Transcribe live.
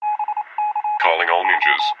all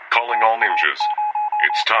ninjas, calling all ninjas.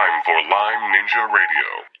 It's time for Lyme Ninja Radio.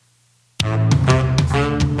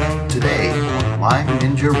 Today on Lyme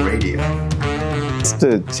Ninja Radio. Just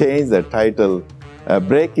to change the title,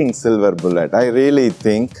 Breaking Silver Bullet, I really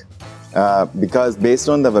think because based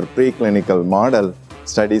on our preclinical model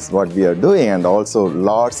studies what we are doing and also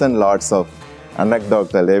lots and lots of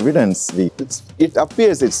anecdotal evidence, it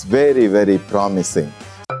appears it's very, very promising.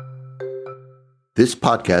 This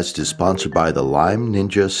podcast is sponsored by the Lyme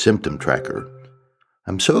Ninja Symptom Tracker.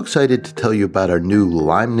 I'm so excited to tell you about our new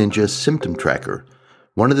Lyme Ninja Symptom Tracker.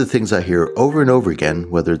 One of the things I hear over and over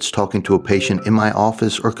again, whether it's talking to a patient in my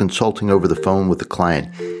office or consulting over the phone with a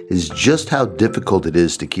client, is just how difficult it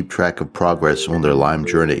is to keep track of progress on their Lyme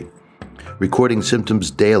journey. Recording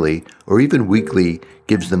symptoms daily or even weekly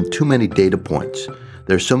gives them too many data points.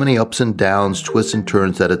 There's so many ups and downs, twists and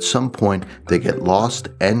turns that at some point they get lost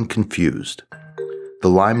and confused. The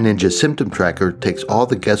Lyme Ninja Symptom Tracker takes all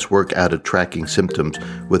the guesswork out of tracking symptoms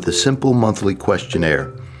with a simple monthly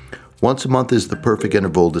questionnaire. Once a month is the perfect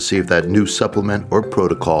interval to see if that new supplement or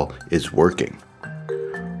protocol is working.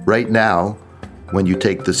 Right now, when you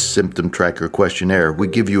take the Symptom Tracker questionnaire, we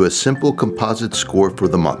give you a simple composite score for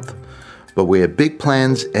the month. But we have big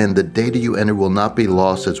plans, and the data you enter will not be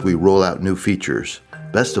lost as we roll out new features.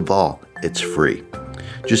 Best of all, it's free.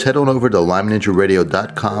 Just head on over to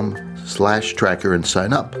lymeninjaradio.com/tracker and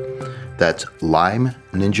sign up. That's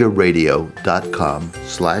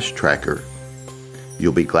lymeninjaradio.com/tracker.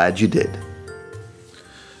 You'll be glad you did.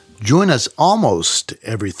 Join us almost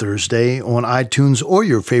every Thursday on iTunes or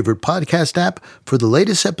your favorite podcast app for the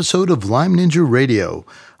latest episode of Lyme Ninja Radio.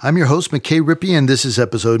 I'm your host, McKay Rippey, and this is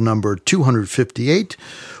episode number 258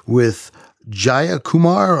 with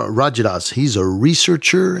Jayakumar Rajadas. He's a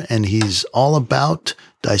researcher, and he's all about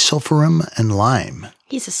disulfiram and Lyme.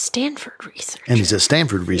 He's a Stanford researcher. And he's a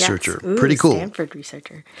Stanford researcher. Yes. Ooh, pretty cool. Stanford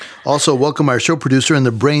researcher. Also, welcome our show producer and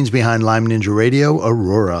the brains behind Lyme Ninja Radio,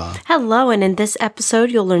 Aurora. Hello, and in this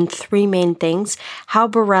episode, you'll learn three main things: how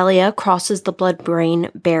Borrelia crosses the blood-brain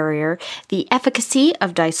barrier, the efficacy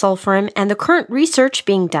of disulfiram, and the current research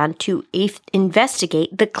being done to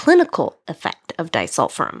investigate the clinical effect of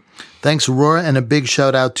disulfiram. Thanks, Aurora, and a big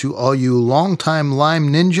shout out to all you longtime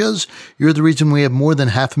Lyme ninjas. You're the reason we have more than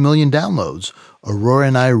 500,000 downloads. Aurora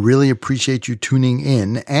and I really appreciate you tuning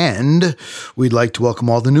in, and we'd like to welcome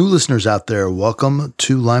all the new listeners out there. Welcome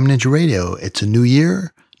to Lyme Ninja Radio. It's a new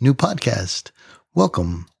year, new podcast.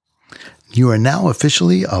 Welcome. You are now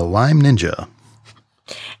officially a Lyme Ninja.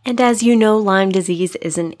 And as you know, Lyme disease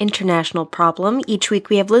is an international problem. Each week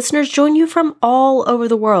we have listeners join you from all over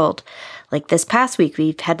the world. Like this past week,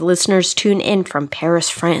 we've had listeners tune in from Paris,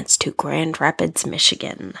 France to Grand Rapids,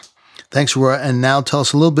 Michigan. Thanks, Aurora. And now tell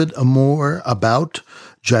us a little bit more about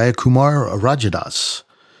Jayakumar Rajadas.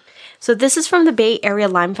 So this is from the Bay Area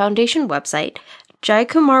Lyme Foundation website.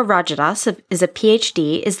 Jayakumar Rajadas is a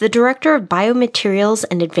PhD, is the Director of Biomaterials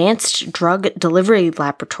and Advanced Drug Delivery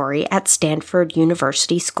Laboratory at Stanford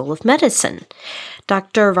University School of Medicine.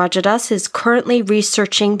 Dr. Rajadas is currently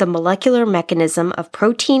researching the molecular mechanism of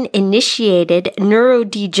protein-initiated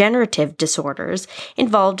neurodegenerative disorders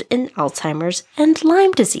involved in Alzheimer's and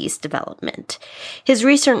Lyme disease development. His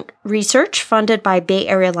recent research, funded by Bay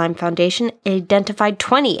Area Lyme Foundation, identified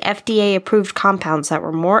 20 FDA-approved compounds that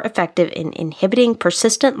were more effective in inhibiting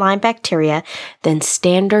persistent Lyme bacteria than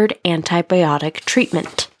standard antibiotic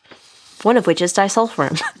treatment, one of which is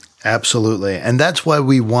disulfiram. Absolutely. And that's why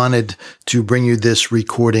we wanted to bring you this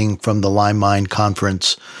recording from the Lyme Mind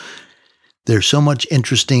Conference. There's so much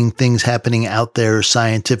interesting things happening out there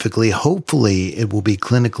scientifically. Hopefully, it will be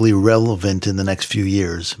clinically relevant in the next few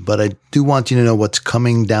years. But I do want you to know what's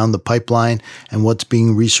coming down the pipeline and what's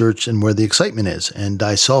being researched and where the excitement is. And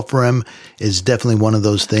disulfiram is definitely one of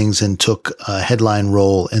those things and took a headline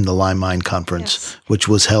role in the Lyme Mind Conference, which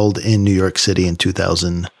was held in New York City in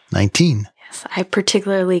 2019. I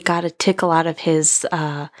particularly got a tickle out of his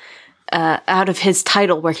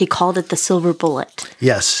title where he called it the silver bullet.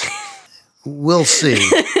 Yes. We'll see.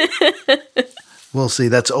 We'll see.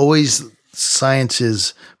 That's always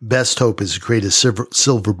science's best hope, is to create a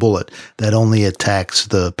silver bullet that only attacks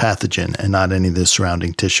the pathogen and not any of the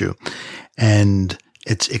surrounding tissue. And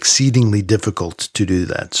it's exceedingly difficult to do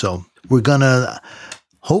that. So we're going to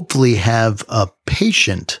hopefully have a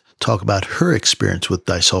patient talk about her experience with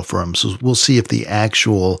disulfiram. So we'll see if the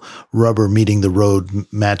actual rubber meeting the road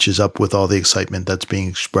matches up with all the excitement that's being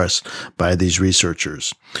expressed by these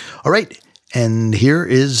researchers. All right. And here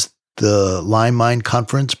is the Lyme Mind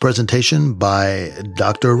Conference presentation by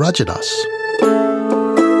Dr. Rajadas.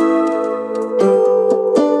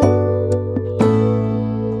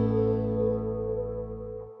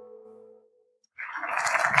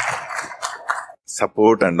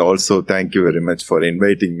 support, and also thank you very much for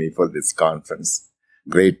inviting me for this conference.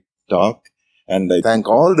 Great talk. And I thank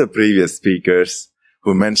all the previous speakers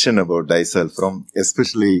who mentioned about disulfiram,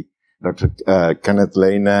 especially Dr. Kenneth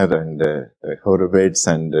Lehner and Horowitz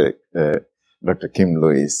and Dr. Kim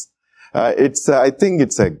Lewis. I think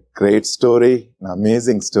it's a great story, an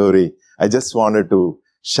amazing story. I just wanted to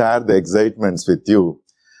share the excitements with you.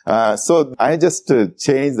 So I just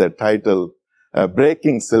changed the title,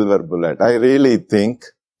 Breaking Silver Bullet. I really think,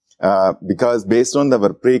 because based on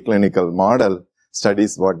our preclinical model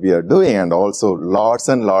studies what we are doing, and also lots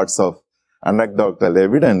and lots of anecdotal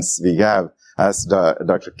evidence we have, as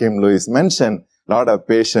Dr. Kim Lewis mentioned, a lot of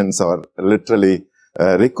patients are literally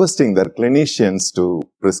requesting their clinicians to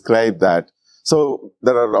prescribe that. So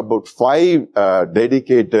there are about 5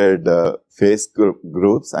 dedicated Facebook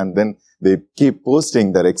groups, and then they keep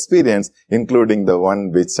posting their experience, including the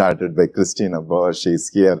one which started by Christina Bosch is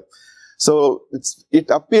here. So it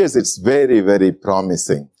appears it's very, very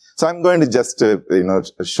promising. So I'm going to just,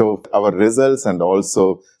 show our results and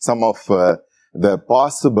also some of the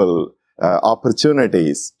possible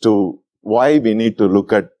opportunities to why we need to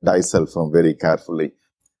look at disulfiram very carefully.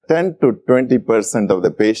 10 to 20% of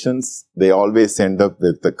the patients, they always end up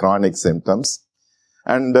with the chronic symptoms.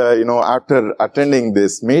 And, after attending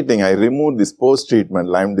this meeting, I removed this post-treatment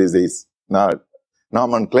Lyme disease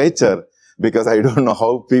nomenclature because I don't know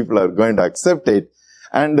how people are going to accept it.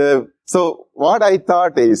 And so what I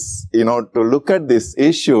thought is, to look at this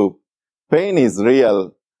issue, pain is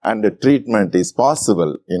real and the treatment is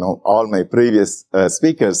possible. All my previous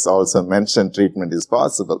speakers also mentioned treatment is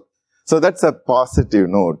possible. So that's a positive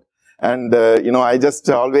note. And, I just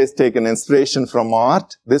always take an inspiration from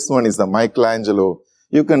art. This one is the Michelangelo.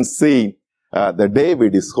 You can see the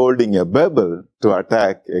David is holding a Bible to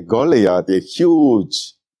attack a Goliath, a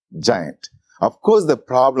huge giant. Of course, the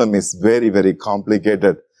problem is very, very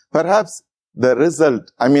complicated. Perhaps the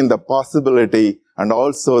result, the possibility and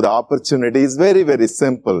also the opportunity is very, very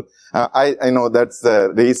simple. I know that's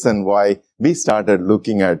the reason why we started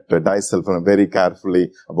looking at disulfiram very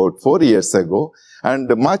carefully about 4 years ago,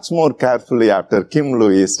 and much more carefully after Kim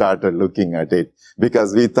Lewis started looking at it,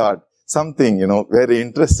 because we thought something, very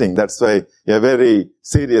interesting. That's why a very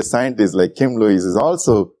serious scientist like Kim Lewis is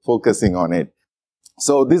also focusing on it.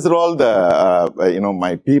 So these are all the,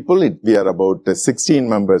 my people. We are about a 16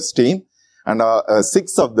 members team, and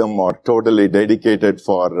 6 of them are totally dedicated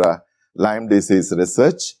for Lyme disease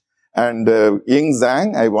research. And Ying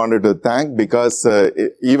Zhang, I wanted to thank, because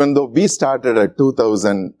even though we started at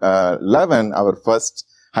 2011, our first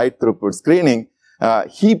high throughput screening,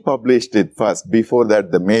 he published it first. Before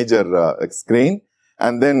that, the major screen.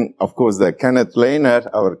 And then, of course, the Kenneth Lehner,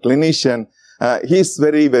 our clinician, he's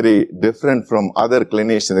very, very different from other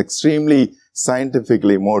clinicians, extremely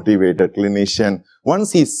scientifically motivated clinician.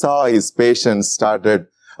 Once he saw his patients started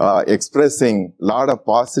expressing a lot of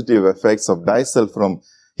positive effects of disulfiram,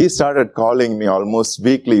 he started calling me almost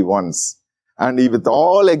weekly once. And with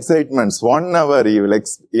all excitements, 1 hour, he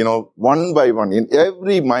will, one by one, in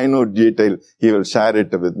every minute detail, he will share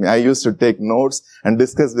it with me. I used to take notes and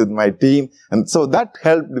discuss with my team. And so that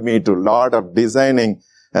helped me to a lot of designing,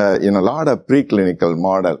 a lot of preclinical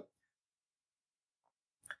model.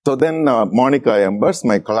 So then Monica Embers,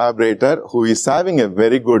 my collaborator, who is having a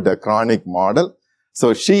very good chronic model.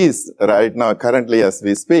 So she is right now, currently as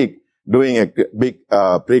we speak, doing a big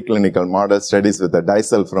preclinical model studies with the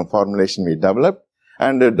disulfiram formulation we developed.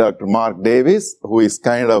 And Dr. Mark Davis, who is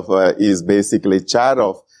is basically chair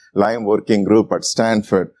of Lyme working group at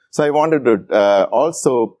Stanford. So I wanted to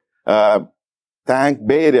also thank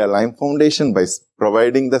Bay Area Lyme Foundation by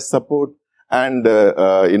providing the support, and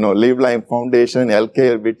Live Lyme Foundation,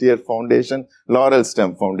 LKL Whittier Foundation, Laurel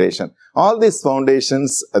Stem Foundation. All these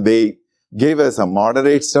foundations, they gave us a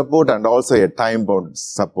moderate support and also a time-bound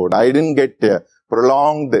support. I didn't get a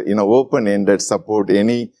prolonged, open-ended support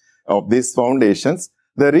any of these foundations.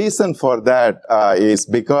 The reason for that is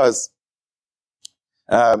because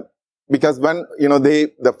when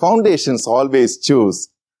the foundations always choose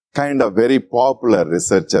kind of very popular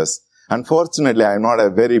researchers. Unfortunately, I'm not a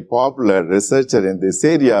very popular researcher in this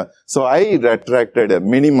area, so I attracted a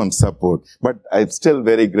minimum support. But I'm still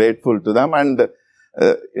very grateful to them. And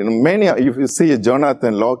many, if you see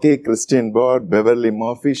Jonathan Locke, Christine Bird, Beverly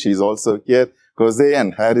Murphy, she's also here, Jose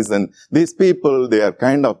and Harrison. These people, they are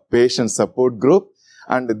kind of patient support group,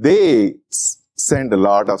 and they send a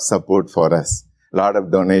lot of support for us, a lot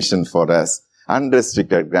of donation for us,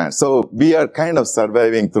 unrestricted grants. So we are kind of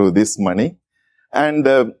surviving through this money. And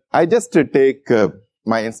I just take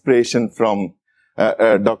my inspiration from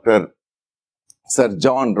Dr. Sir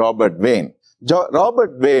John Robert Wayne.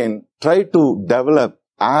 Robert Wayne tried to develop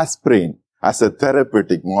aspirin as a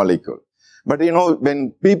therapeutic molecule. But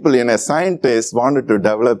when people, scientists wanted to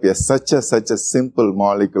develop such a simple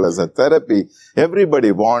molecule as a therapy,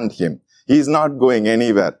 everybody warned him. He's not going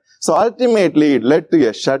anywhere. So ultimately, it led to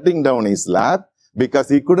a shutting down his lab because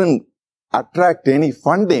he couldn't attract any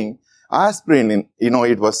funding. Aspirin,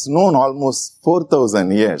 it was known almost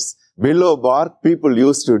 4,000 years. Willow bark people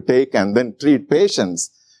used to take and then treat patients.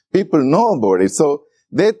 People know about it. So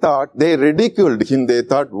they ridiculed him. They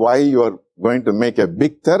thought, why you are going to make a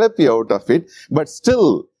big therapy out of it? But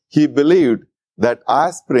still, he believed that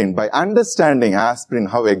aspirin, by understanding aspirin,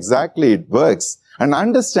 how exactly it works, and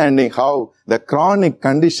understanding how the chronic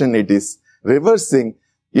condition it is reversing,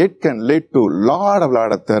 it can lead to lot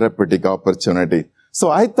of therapeutic opportunity. So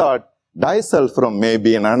I thought disulfiram may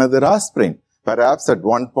be another aspirin. Perhaps at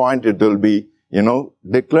one point it will be,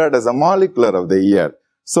 declared as a molecular of the year.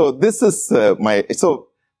 So this is so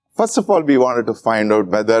first of all, we wanted to find out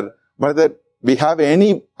whether we have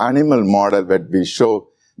any animal model that we show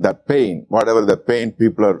the pain, whatever the pain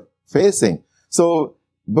people are facing. So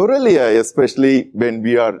Borrelia, especially when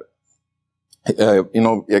we are,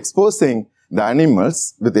 exposing the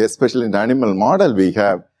animals with, especially in the animal model we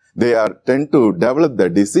have, they tend to develop the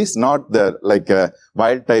disease, not like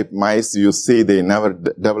wild type mice you see, they never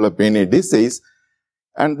develop any disease.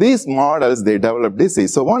 And these models, they develop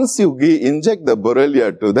disease. So once you inject the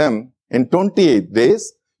Borrelia to them, in 28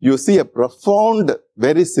 days, you see a profound,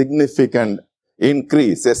 very significant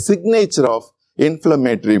increase, a signature of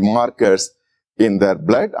inflammatory markers in their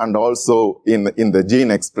blood and also in the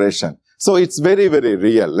gene expression. So it's very, very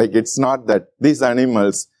real. Like it's not that these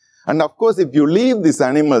animals, and of course, if you leave these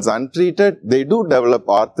animals untreated, they do develop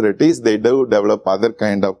arthritis, they do develop other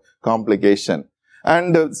kind of complication.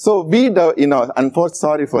 And so unfortunately,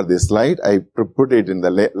 sorry for this slide, I put it in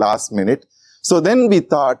the last minute. So then we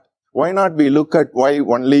thought, why not we look at why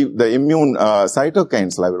only the immune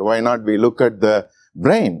cytokines level? Why not we look at the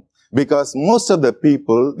brain? Because most of the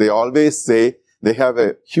people, they always say they have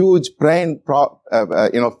a huge brain,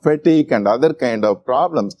 fatigue and other kind of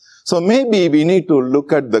problems. So maybe we need to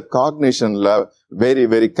look at the cognition level very,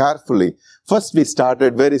 very carefully. First, we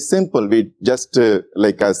started very simple. We just,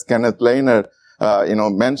 like as Kenneth Leiner,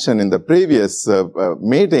 mentioned in the previous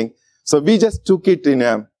meeting. So we just took it in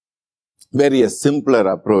a very simpler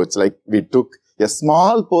approach. Like we took a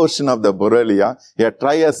small portion of the Borrelia, a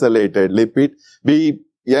triacylated lipid. We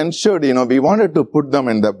ensured, we wanted to put them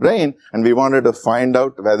in the brain and we wanted to find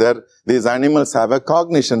out whether these animals have a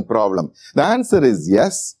cognition problem. The answer is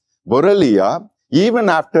yes. Borrelia, even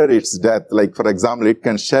after its death, like for example, it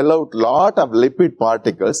can shell out lot of lipid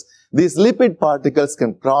particles. These lipid particles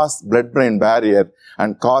can cross blood-brain barrier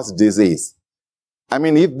and cause disease. I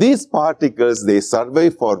mean, if these particles, they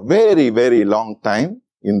survive for very, very long time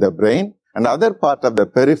in the brain and other part of the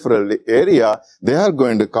peripheral area, they are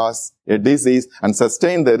going to cause a disease and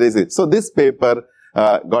sustain the disease. So this paper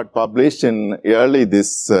got published in early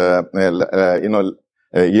this year,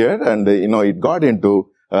 and it got into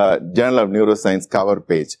Journal of Neuroscience cover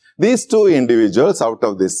page. These two individuals out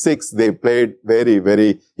of the 6, they played very,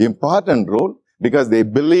 very important role because they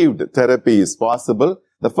believed therapy is possible.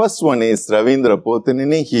 The first one is Ravindra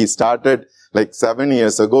Pothineni. He started like 7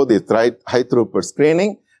 years ago, the high throughput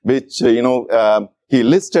screening, which, he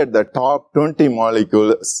listed the top 20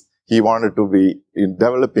 molecules he wanted to be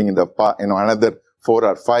developing in the, another 4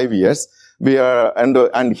 or 5 years.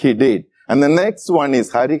 And he did. And the next one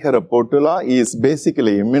is Harihara Potula. He is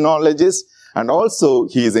basically immunologist and also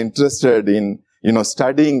he is interested in,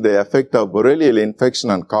 studying the effect of borrelial infection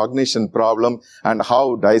on cognition problem and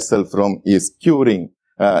how disulfiram is curing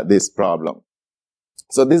this problem.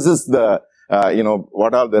 So this is the,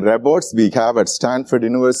 what are the reports we have at Stanford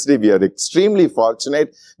University. We are extremely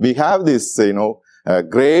fortunate. We have this, a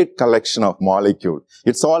great collection of molecules.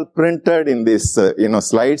 It's all printed in this,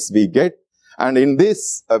 slides we get. And in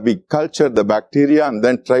this, we culture the bacteria and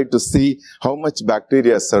then try to see how much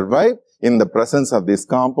bacteria survive in the presence of these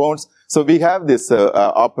compounds. So we have this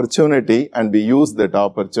opportunity and we use that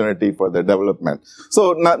opportunity for the development.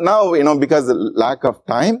 So now, because of lack of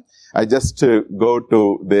time, I just go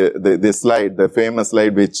to this slide, the famous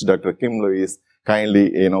slide which Dr. Kim Lewis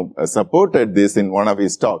kindly, supported this in one of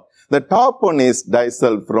his talks. The top one is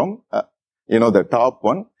disulfiram, the top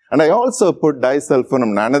one. And I also put disulfiram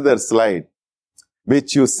in another slide,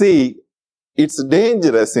 which you see, it's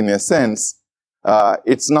dangerous in a sense.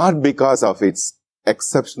 It's not because of its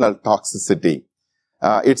exceptional toxicity.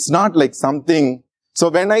 It's not like something. So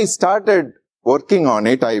when I started working on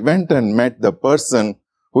it, I went and met the person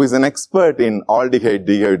who is an expert in aldehyde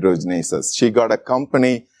dehydrogenases. She got a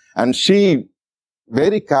company And she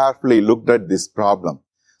very carefully looked at this problem.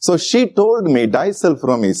 So she told me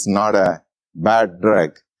disulfiram is not a bad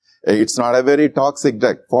drug. It's not a very toxic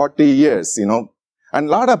drug. 40 years, and a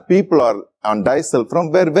lot of people are on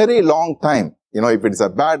disulfiram for a very long time. If it's a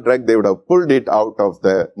bad drug, they would have pulled it out of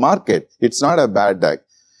the market. It's not a bad drug.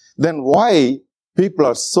 Then why people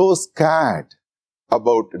are so scared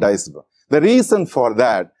about disulfiram? The reason for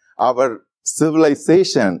that, our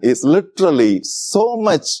civilization is literally so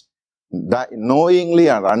much knowingly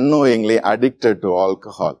or unknowingly addicted to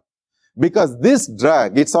alcohol. Because this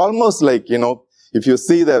drug, it's almost like, if you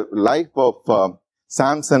see the life of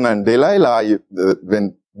Samson and Delilah,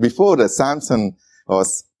 before Samson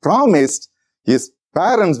was promised, his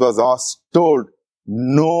parents was told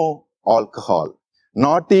no alcohol,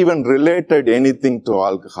 not even related anything to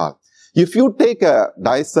alcohol. If you take a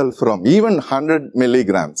disulfiram, even 100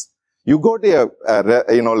 milligrams, you go to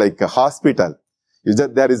a hospital.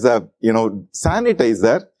 There is a,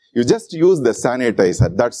 sanitizer. You just use the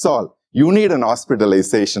sanitizer. That's all. You need an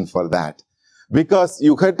hospitalization for that. Because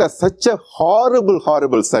you get such a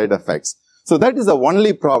horrible side effects. So that is the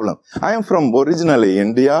only problem. I am from originally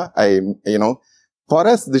India. For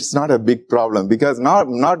us, it's not a big problem because not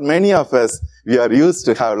many of us, we are used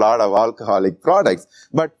to have a lot of alcoholic products.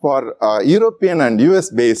 But for European and US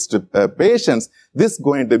based patients, this is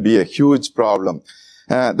going to be a huge problem.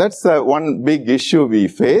 That's one big issue we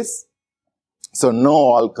face. So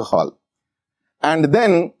no alcohol. And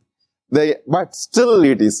then but still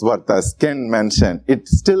it is worth, as Ken mentioned, it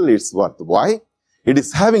still is worth. Why? It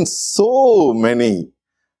is having so many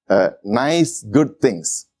nice, good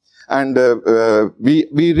things. And we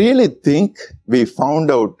really think we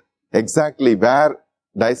found out exactly where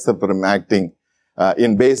disulfiram acting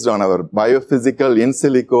based on our biophysical in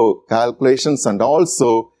silico calculations, and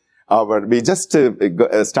also we just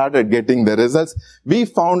started getting the results. We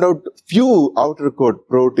found out few outer coat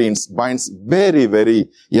proteins binds very, very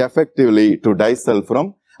effectively to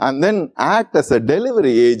disulfiram and then act as a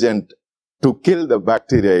delivery agent to kill the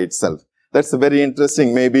bacteria itself. That's very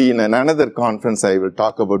interesting. Maybe in another conference, I will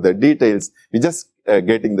talk about the details. We're just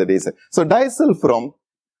getting the details. So disulfiram,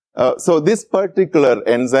 so this particular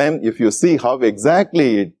enzyme, if you see how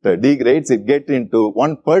exactly it degrades, it gets into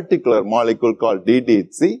one particular molecule called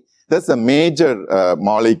DDHC. That's a major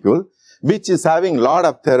molecule, which is having a lot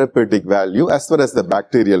of therapeutic value as far as the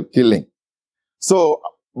bacterial killing. So,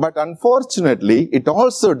 but unfortunately, it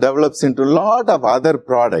also develops into a lot of other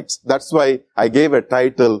products. That's why I gave a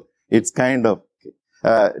title. It's kind of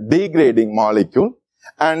degrading molecule.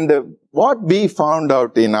 And what we found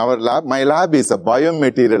out in our lab, my lab is a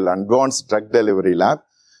biomaterial advanced drug delivery lab.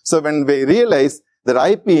 So when we realized that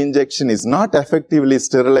IP injection is not effectively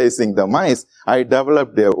sterilizing the mice, I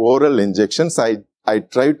developed a oral injections.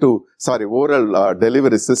 Oral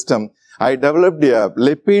delivery system. I developed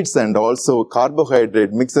lipids and also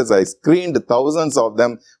carbohydrate mixes. I screened thousands of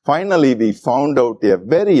them. Finally, we found out a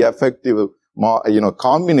very effective,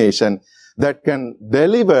 combination that can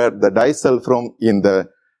deliver the disulfiram in the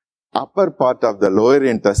upper part of the lower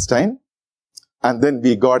intestine. And then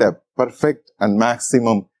we got a perfect and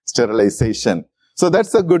maximum sterilization. So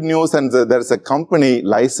that's the good news. And there's a company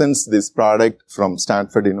licensed this product from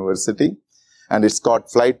Stanford University, and it's called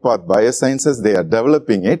Flightpath Biosciences. They are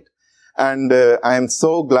developing it. And I am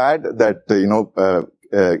so glad that,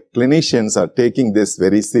 clinicians are taking this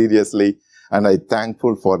very seriously, and I'm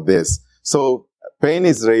thankful for this. So pain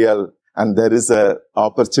is real, and there is an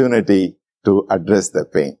opportunity to address the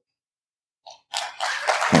pain.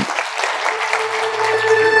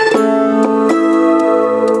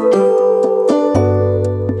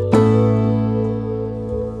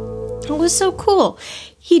 So cool.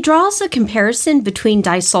 He draws a comparison between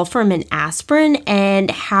disulfiram and aspirin and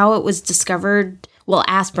how it was discovered. Well,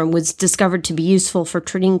 aspirin was discovered to be useful for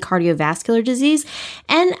treating cardiovascular disease.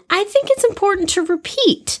 And I think it's important to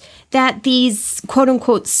repeat that these quote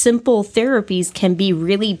unquote simple therapies can be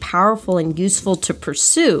really powerful and useful to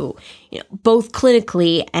pursue, both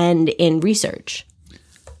clinically and in research.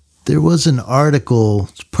 There was an article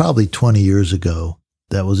probably 20 years ago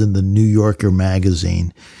that was in the New Yorker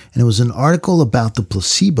magazine. And it was an article about the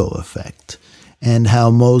placebo effect and how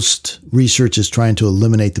most research is trying to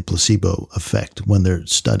eliminate the placebo effect when they're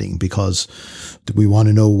studying, because we want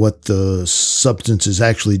to know what the substance is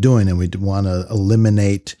actually doing, and we want to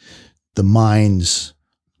eliminate the mind's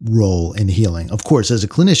role in healing. Of course, as a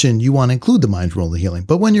clinician, you want to include the mind's role in healing,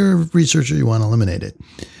 but when you're a researcher, you want to eliminate it.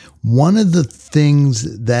 One of the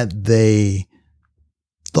things that they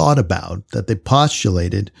thought about, that they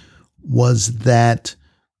postulated, was that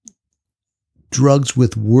drugs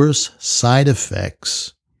with worse side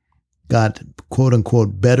effects got quote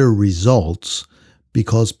unquote better results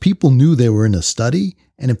because people knew they were in a study.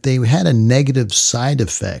 And if they had a negative side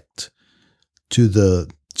effect to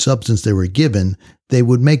the substance they were given, they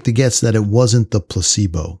would make the guess that it wasn't the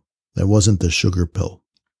placebo, that wasn't the sugar pill.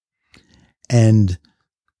 And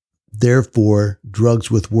therefore,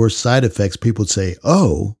 drugs with worse side effects, people would say,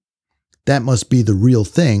 oh, that must be the real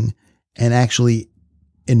thing, and actually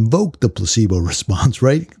invoke the placebo response,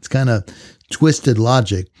 right? It's kind of twisted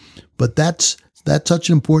logic, but that's such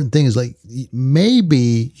an important thing. Is like,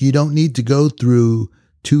 maybe you don't need to go through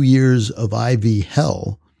 2 years of IV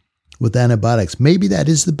hell with antibiotics. Maybe that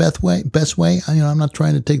is the best way. I'm not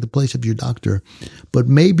trying to take the place of your doctor, but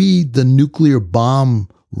maybe the nuclear bomb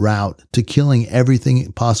route to killing everything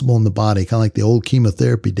possible in the body, kind of like the old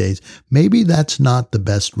chemotherapy days, maybe that's not the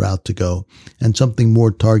best route to go. And something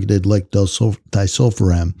more targeted like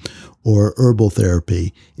disulfiram or herbal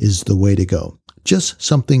therapy is the way to go. Just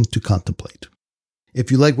something to contemplate.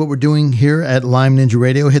 If you like what we're doing here at Lyme Ninja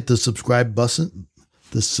Radio, hit the subscribe button.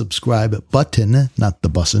 The subscribe button, not the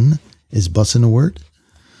bussin'. Is bussin' a word?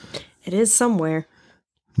 It is somewhere.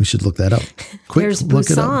 We should look that up. Quick, There's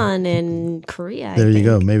Busan in Korea. There you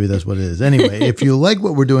go. Maybe that's what it is. Anyway, if you like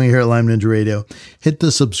what we're doing here at Lyme Ninja Radio, hit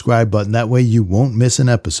the subscribe button. That way you won't miss an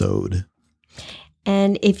episode.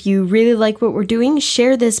 And if you really like what we're doing,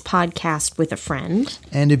 share this podcast with a friend.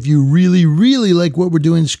 And if you really, really like what we're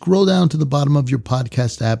doing, scroll down to the bottom of your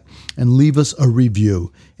podcast app and leave us a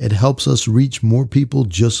review. It helps us reach more people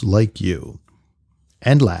just like you.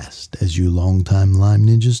 And last, as you longtime Lyme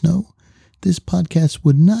Ninjas know, this podcast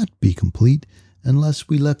would not be complete unless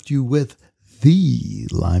we left you with the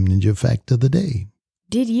Lyme Ninja fact of the day.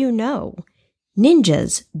 Did you know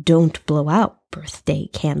ninjas don't blow out birthday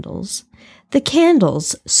candles? The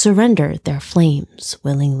candles surrender their flames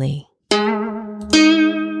willingly.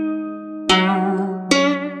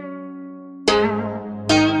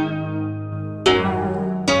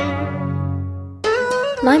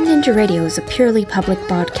 Lyme Ninja Radio is a purely public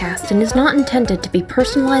broadcast and is not intended to be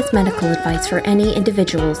personalized medical advice for any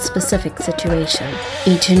individual's specific situation.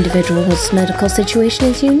 Each individual's medical situation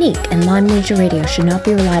is unique, and Lyme Ninja Radio should not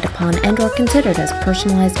be relied upon and/or considered as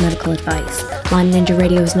personalized medical advice. Lyme Ninja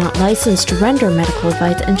Radio is not licensed to render medical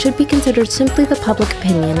advice and should be considered simply the public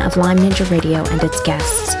opinion of Lyme Ninja Radio and its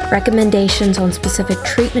guests. Recommendations on specific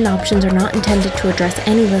treatment options are not intended to address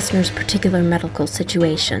any listener's particular medical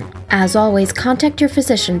situation. As always, contact your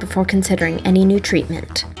physician before considering any new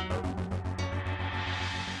treatment.